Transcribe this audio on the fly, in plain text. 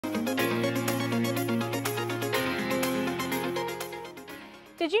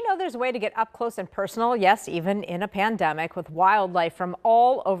Did you know there's a way to get up close and personal, yes, even in a pandemic, with wildlife from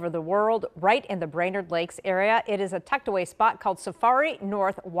all over the world right in the Brainerd Lakes area? It is a tucked away spot called Safari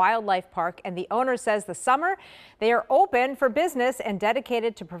North Wildlife Park, and the owner says the summer they are open for business and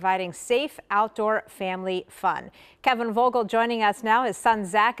dedicated to providing safe outdoor family fun. Kevin Vogel joining us now, his son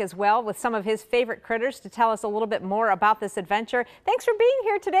Zach as well, with some of his favorite critters to tell us a little bit more about this adventure. Thanks for being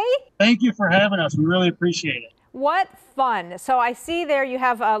here today. Thank you for having us. We really appreciate it. What fun. So I see there you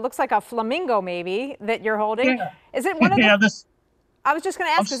have, looks like a flamingo maybe that you're holding. Yeah. Is it one of the, Yeah, this, I was just going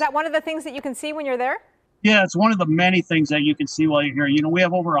to ask, is that one of the things that you can see when you're there? yeah, it's one of the many things that you can see while you're here. You know, we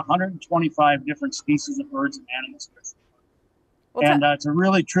have over 125 different species of birds and animals here. Well, And it's a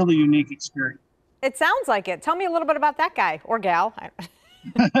really, truly unique experience. it sounds like it. Tell me a little bit about that guy or gal.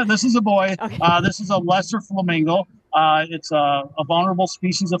 This is a boy. Okay. This is a lesser flamingo. It's a vulnerable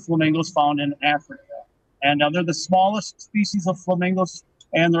species of flamingos found in Africa. And they're the smallest species of flamingos,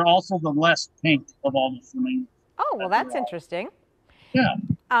 and they're also the less pink of all the flamingos. Oh, well, that's interesting. Yeah.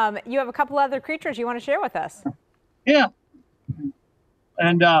 You have a couple other creatures you want to share with us. Yeah.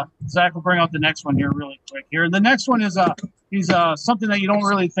 And Zach will bring out the next one here really quick here. The next one is he's something that you don't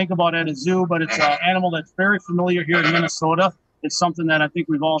really think about at a zoo, but it's an animal that's very familiar here in Minnesota. It's something that I think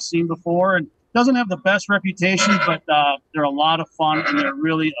we've all seen before, and doesn't have the best reputation, but they're a lot of fun, and they're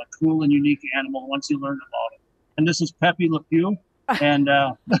really a cool and unique animal once you learn about it. And this is Peppy Le Pew. And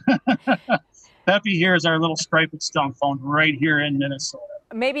Peppy here is our little striped skunk found right here in Minnesota.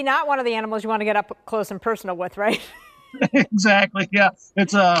 Maybe not one of the animals you want to get up close and personal with, right? Exactly. Yeah.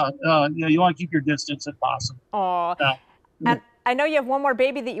 It's you want to keep your distance if possible. Oh. And I know you have one more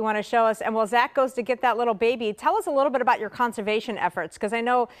baby that you want to show us, and while Zach goes to get that little baby, tell us a little bit about your conservation efforts, because I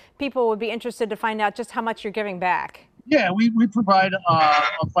know people would be interested to find out just how much you're giving back. Yeah, we provide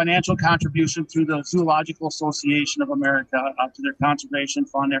a financial contribution through the Zoological Association of America to their conservation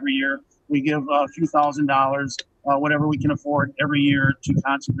fund every year. We give a few $1,000s, whatever we can afford every year to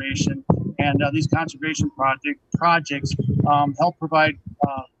conservation. And these conservation projects help provide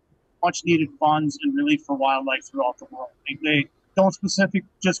much needed funds and relief for wildlife throughout the world. They don't specific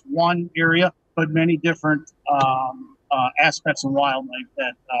just one area, but many different aspects of wildlife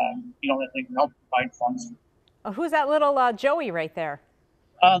that that they can help provide funds for. Who's that little Joey right there?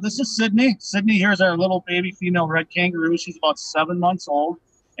 This is Sydney. Sydney here is our little baby female red kangaroo. She's about 7 months old,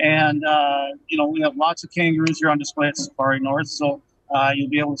 and we have lots of kangaroos here on display at Safari North, so you'll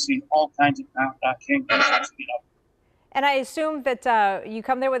be able to see all kinds of kangaroos. And I assume that you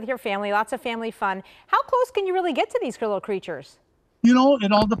come there with your family, lots of family fun. How close can you really get to these little creatures? You know,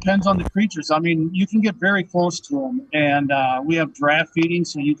 it all depends on the creatures. I mean, you can get very close to them, and we have giraffe feeding,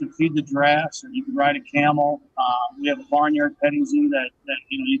 so you can feed the giraffes, or you can ride a camel. We have a barnyard petting zoo that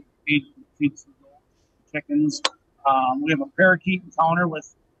you can feed chickens. We have a parakeet encounter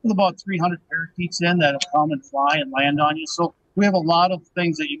with about 300 parakeets in that'll come and fly and land on you. So we have a lot of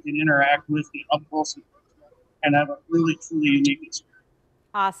things that you can interact with, get up close and have a really, truly unique experience.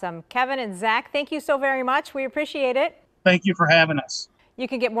 Awesome. Kevin and Zach, thank you so very much. We appreciate it. Thank you for having us. You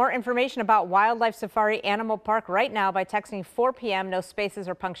can get more information about Wildlife Safari Animal Park right now by texting 4 p.m. no spaces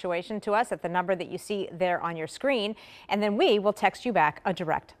or punctuation to us at the number that you see there on your screen, and then we will text you back a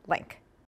direct link.